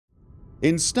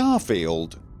In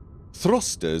Starfield,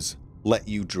 thrusters let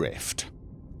you drift.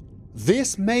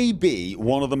 This may be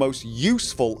one of the most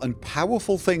useful and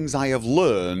powerful things I have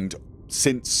learned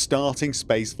since starting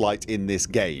spaceflight in this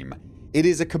game. It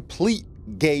is a complete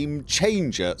game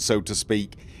changer, so to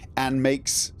speak, and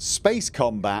makes space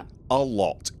combat a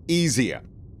lot easier.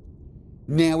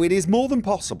 Now, it is more than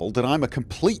possible that I'm a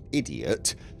complete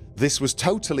idiot. This was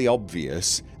totally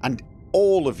obvious, and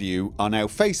all of you are now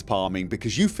facepalming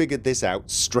because you figured this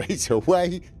out straight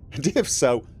away, and if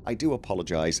so, I do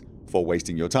apologise for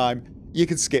wasting your time. You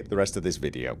can skip the rest of this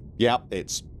video. Yep,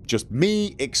 it's just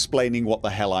me explaining what the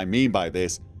hell I mean by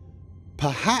this.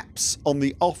 Perhaps on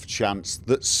the off chance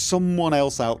that someone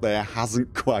else out there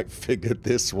hasn't quite figured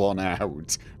this one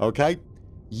out. Okay?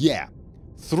 Yeah.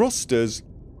 Thrusters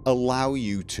allow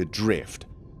you to drift.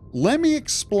 Let me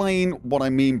explain what I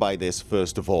mean by this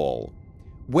first of all.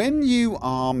 When you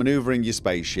are maneuvering your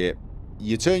spaceship,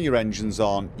 you turn your engines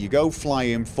on, you go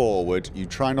flying forward, you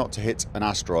try not to hit an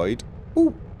asteroid.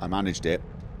 Ooh, I managed it.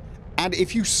 And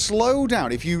if you slow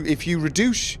down, if you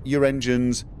reduce your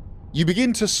engines, you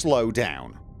begin to slow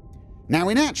down. Now,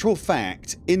 in actual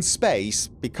fact, in space,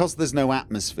 because there's no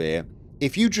atmosphere,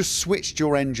 if you just switched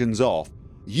your engines off,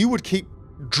 you would keep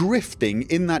drifting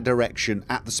in that direction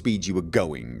at the speed you were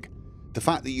going. The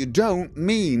fact that you don't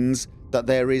means that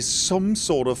there is some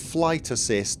sort of flight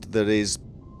assist that is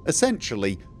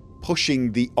essentially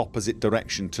pushing the opposite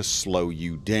direction to slow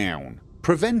you down,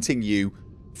 preventing you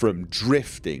from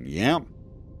drifting, yeah?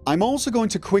 I'm also going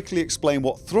to quickly explain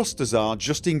what thrusters are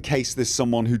just in case there's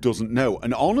someone who doesn't know,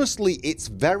 and honestly it's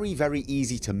very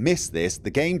easy to miss this. The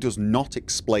game does not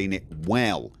explain it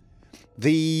well.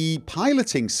 The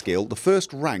piloting skill, the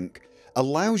first rank,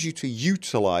 allows you to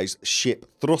utilise ship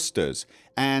thrusters,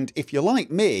 and if you're like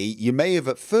me, you may have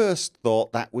at first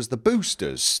thought that was the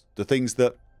boosters, the things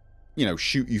that, you know,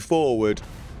 shoot you forward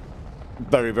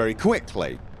very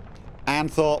quickly,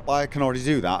 and thought, well, I can already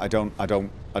do that. I don't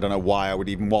know why I would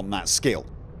even want that skill.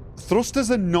 Thrusters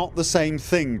are not the same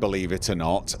thing, believe it or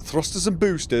not. Thrusters and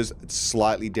boosters, it's a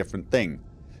slightly different thing.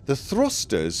 The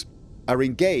thrusters are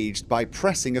engaged by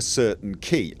pressing a certain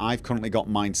key. I've currently got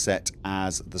mine set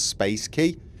as the space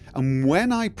key, and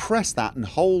when I press that and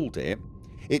hold it,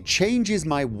 it changes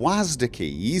my WASD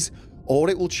keys, or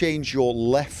it will change your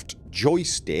left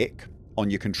joystick on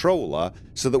your controller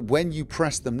so that when you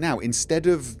press them now, instead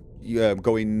of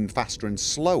going faster and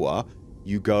slower,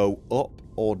 you go up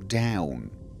or down.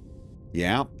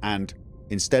 Yeah, and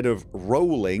instead of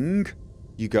rolling,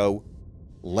 you go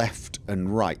left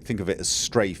and right. Think of it as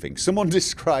strafing. Someone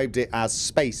described it as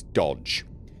space dodge.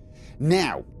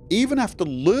 Now, even after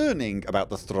learning about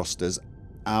the thrusters,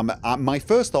 my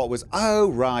first thought was, oh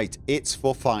right, it's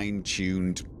for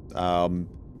fine-tuned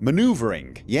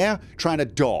maneuvering, yeah? Trying to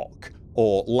dock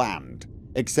or land.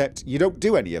 Except you don't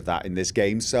do any of that in this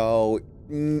game, so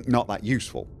not that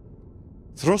useful.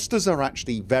 Thrusters are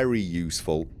actually very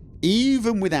useful,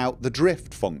 even without the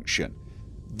drift function.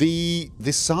 The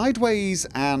sideways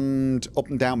and up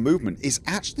and down movement is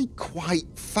actually quite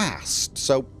fast,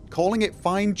 so calling it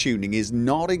fine-tuning is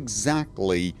not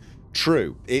exactly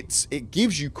true. It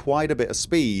gives you quite a bit of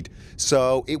speed,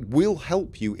 so it will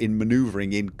help you in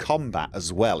maneuvering in combat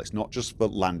as well. It's not just for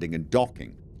landing and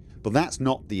docking. But that's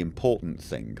not the important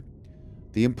thing.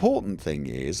 The important thing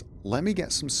is, let me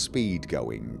get some speed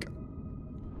going.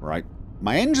 Right.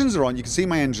 My engines are on. You can see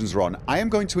my engines are on. I am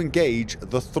going to engage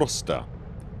the thruster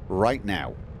right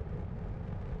now.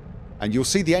 And you'll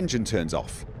see the engine turns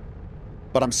off.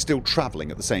 But I'm still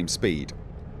travelling at the same speed.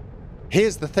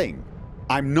 Here's the thing.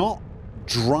 I'm not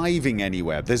driving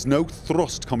anywhere. There's no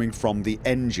thrust coming from the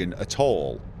engine at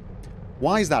all.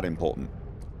 Why is that important?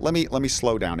 Let me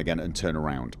slow down again and turn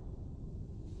around.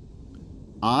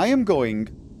 I am going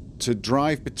to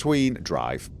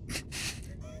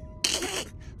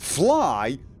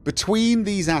fly between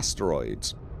these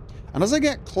asteroids. And as I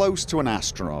get close to an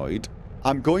asteroid,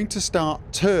 I'm going to start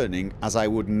turning as I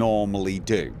would normally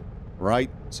do. Right?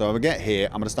 So if I get here,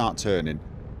 I'm going to start turning.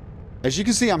 As you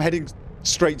can see, I'm heading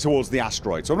straight towards the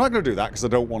asteroid. So I'm not going to do that because I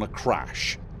don't want to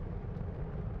crash.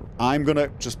 I'm going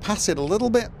to just pass it a little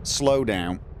bit, slow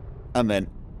down, and then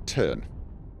turn.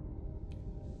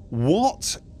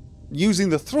 What using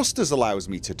the thrusters allows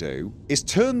me to do is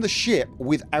turn the ship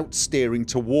without steering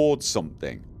towards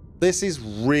something. This is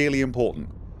really important.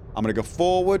 I'm going to go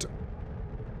forward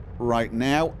right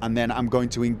now, and then I'm going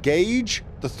to engage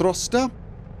the thruster,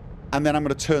 and then I'm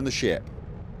going to turn the ship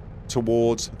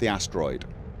towards the asteroid.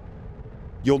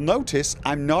 You'll notice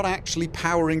I'm not actually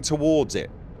powering towards it.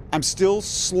 I'm still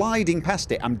sliding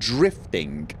past it. I'm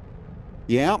drifting.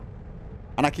 Yeah?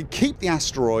 And I can keep the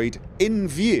asteroid in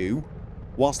view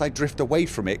whilst I drift away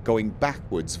from it, going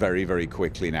backwards very, very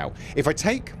quickly now. If I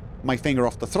take my finger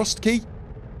off the thrust key,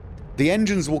 the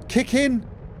engines will kick in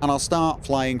and I'll start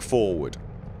flying forward.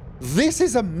 This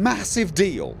is a massive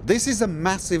deal. This is a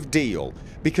massive deal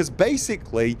because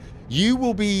basically you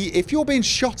will be, if you're being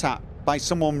shot at by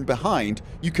someone behind,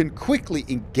 you can quickly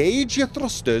engage your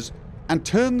thrusters and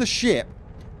turn the ship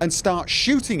and start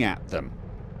shooting at them.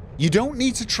 You don't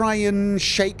need to try and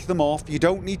shake them off. You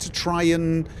don't need to try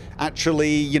and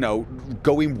actually, you know,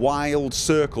 go in wild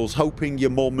circles hoping you're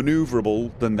more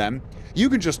maneuverable than them. You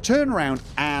can just turn around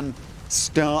and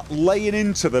start laying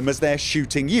into them as they're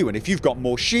shooting you. And if you've got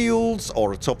more shields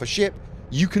or a tougher ship,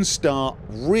 you can start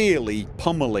really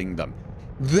pummeling them.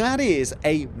 That is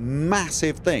a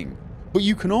massive thing. But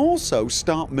you can also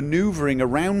start maneuvering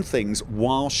around things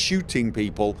while shooting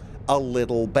people a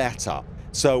little better.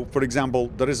 So, for example,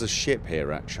 there is a ship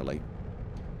here actually.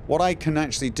 What I can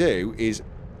actually do is,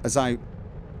 as I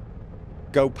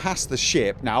go past the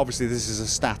ship, now obviously this is a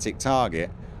static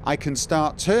target, I can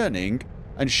start turning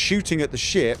and shooting at the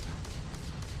ship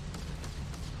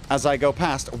as I go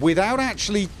past without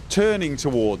actually turning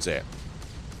towards it.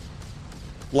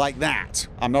 Like that.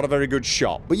 I'm not a very good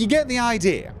shot, but you get the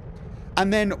idea.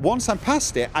 And then once I'm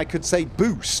past it, I could say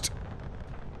boost.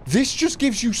 This just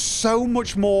gives you so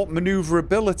much more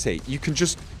maneuverability. You can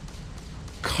just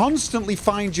constantly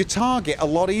find your target a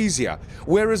lot easier.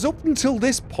 Whereas up until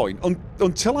this point,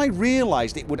 until I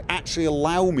realised it would actually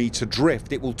allow me to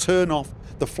drift, it will turn off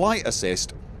the flight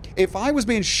assist. If I was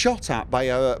being shot at by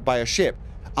a ship,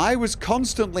 I was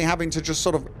constantly having to just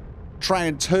sort of try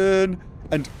and turn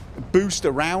and boost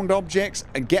around objects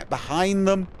and get behind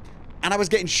them. And I was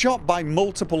getting shot by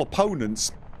multiple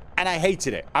opponents and I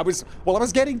hated it. I was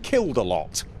getting killed a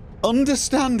lot.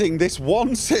 Understanding this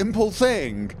one simple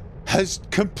thing has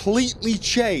completely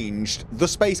changed the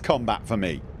space combat for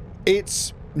me.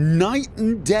 It's night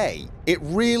and day. It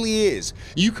really is.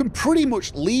 You can pretty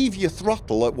much leave your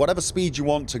throttle at whatever speed you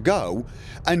want to go,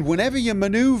 and whenever you're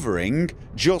maneuvering,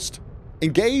 just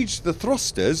engage the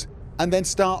thrusters and then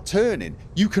start turning.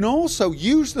 You can also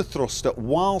use the thruster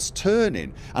whilst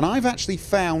turning, and I've actually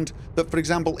found that, for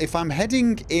example, if I'm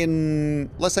heading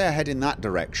in, let's say I head in that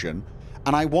direction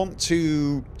and I want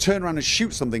to turn around and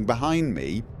shoot something behind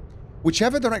me,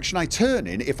 whichever direction I turn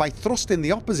in, if I thrust in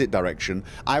the opposite direction,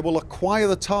 I will acquire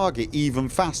the target even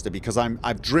faster because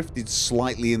I've drifted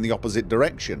slightly in the opposite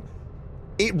direction.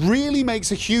 It really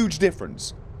makes a huge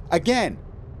difference. Again,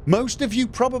 most of you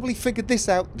probably figured this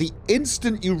out the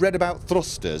instant you read about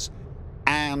thrusters,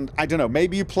 and I don't know,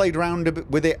 maybe you played around a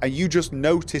bit with it and you just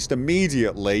noticed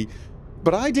immediately,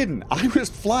 but I didn't. I was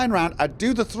flying around, I'd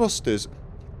do the thrusters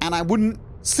and I wouldn't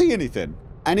see anything.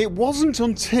 And it wasn't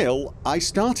until I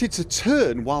started to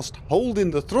turn whilst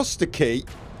holding the thruster key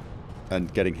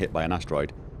and getting hit by an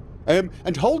asteroid,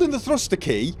 and holding the thruster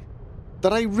key,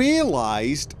 that I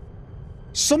realised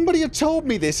somebody had told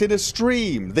me this in a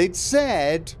stream. They'd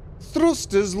said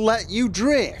thrusters let you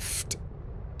drift,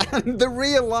 and the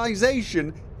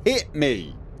realisation hit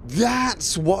me.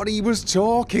 That's what he was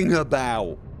talking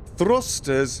about.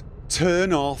 Thrusters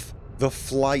turn off the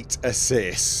flight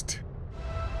assist.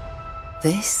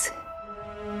 This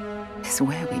is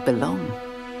where we belong.